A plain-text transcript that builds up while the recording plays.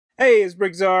Hey, it's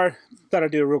Bricktsar. Thought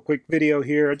I'd do a real quick video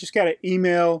here. I just got an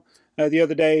email the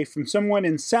other day from someone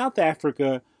in South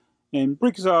Africa, and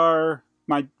Bricktsar,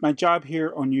 my job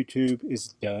here on YouTube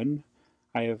is done.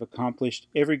 I have accomplished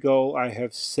every goal I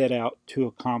have set out to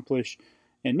accomplish,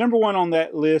 and number one on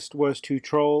that list was to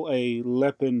troll a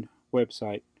Lepin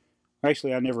website.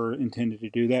 Actually, I never intended to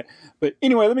do that. But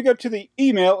anyway, let me go to the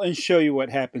email and show you what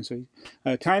happened. So,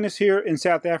 Tinus here in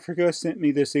South Africa sent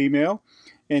me this email,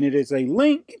 and it is a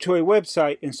link to a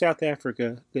website in South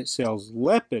Africa that sells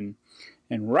Lepin.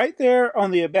 And right there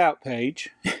on the About page,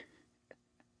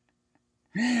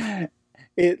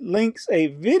 it links a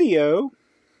video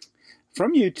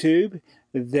from YouTube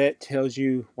that tells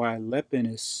you why Lepin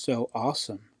is so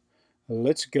awesome.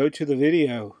 Let's go to the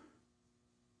video.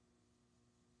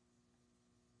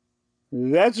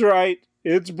 That's right,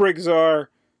 it's Bricktsar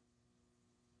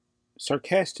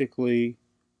sarcastically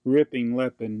ripping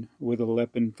Lepin with a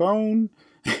Lepin phone.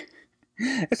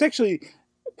 It's actually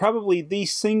probably the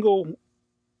single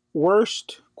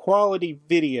worst quality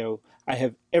video I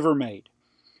have ever made.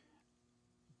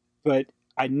 But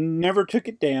I never took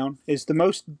it down. It's the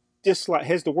most dislike,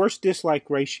 has the worst dislike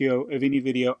ratio of any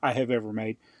video I have ever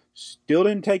made. Still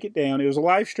didn't take it down. It was a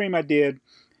live stream I did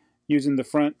using the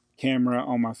front camera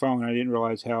on my phone. I didn't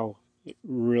realize how it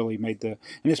really made the,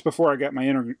 and it's before I got my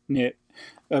internet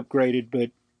upgraded, but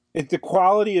the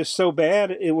quality is so bad,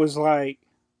 it was like,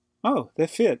 oh, that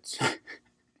fits.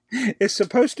 It's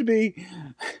supposed to be,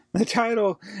 the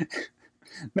title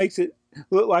makes it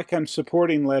look like I'm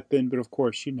supporting Lepin, but of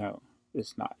course, you know,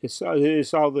 it's not.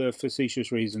 It's all the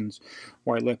facetious reasons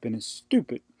why Lepin is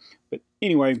stupid. But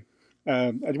anyway,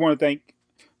 I want to thank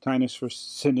Tinus for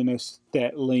sending us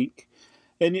that link.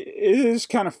 And it is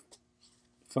kind of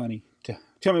funny.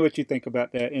 Tell me what you think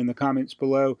about that in the comments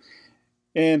below.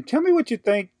 And tell me what you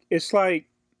think. It's like,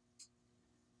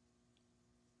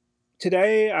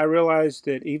 today I realized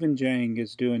that even Jang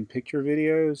is doing picture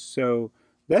videos. So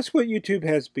that's what YouTube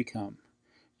has become.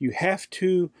 You have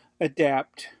to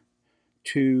adapt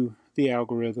to the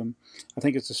algorithm. I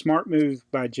think it's a smart move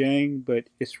by Jang, but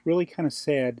it's really kind of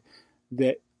sad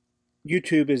that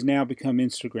YouTube has now become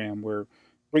Instagram, where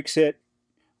Brickset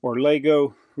or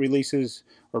Lego releases,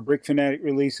 or Brick Fanatic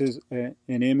releases an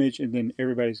image, and then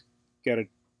everybody's got to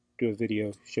do a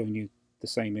video showing you the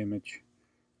same image.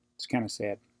 It's kind of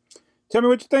sad. Tell me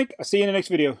what you think. I'll see you in the next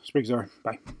video. It's Bricktsar.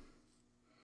 Bye.